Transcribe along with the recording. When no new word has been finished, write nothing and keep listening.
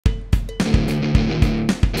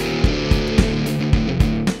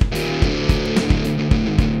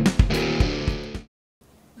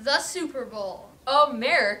Super Bowl.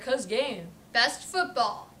 America's game. Best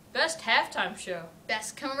football. Best halftime show.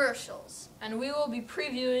 Best commercials. And we will be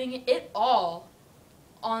previewing it all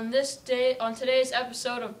on today's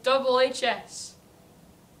episode of HHS.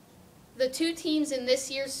 The two teams in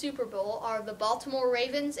this year's Super Bowl are the Baltimore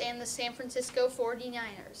Ravens and the San Francisco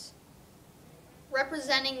 49ers.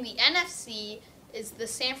 Representing the NFC is the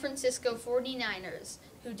San Francisco 49ers,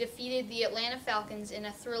 who defeated the Atlanta Falcons in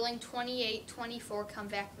a thrilling 28-24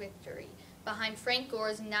 comeback victory behind Frank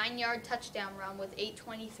Gore's 9-yard touchdown run with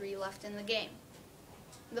 8:23 left in the game.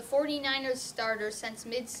 The 49ers starter since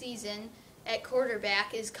mid-season at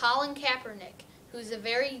quarterback is Colin Kaepernick, who's a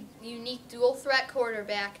very unique dual-threat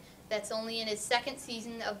quarterback that's only in his second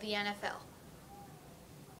season of the NFL.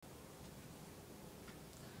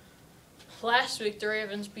 Last week, the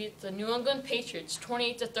Ravens beat the New England Patriots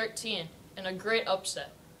 28-13 in a great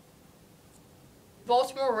upset.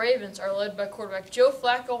 Baltimore Ravens are led by quarterback Joe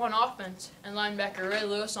Flacco on offense and linebacker Ray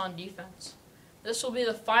Lewis on defense. This will be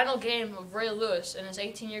the final game of Ray Lewis in his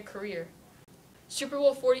 18-year career. Super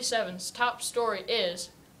Bowl 47's top story is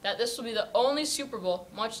that this will be the only Super Bowl,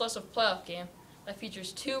 much less a playoff game, that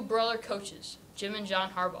features two brother coaches, Jim and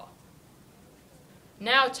John Harbaugh.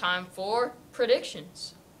 Now time for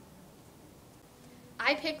predictions.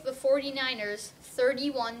 I picked the 49ers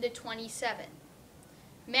 31-27.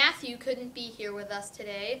 Matthew couldn't be here with us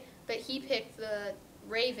today, but he picked the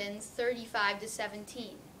Ravens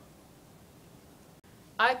 35-17.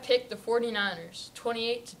 I picked the 49ers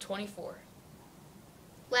 28-24.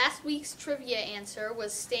 Last week's trivia answer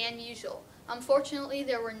was Stan Musial. Unfortunately,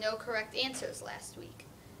 there were no correct answers last week.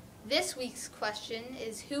 This week's question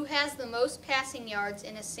is, who has the most passing yards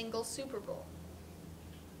in a single Super Bowl?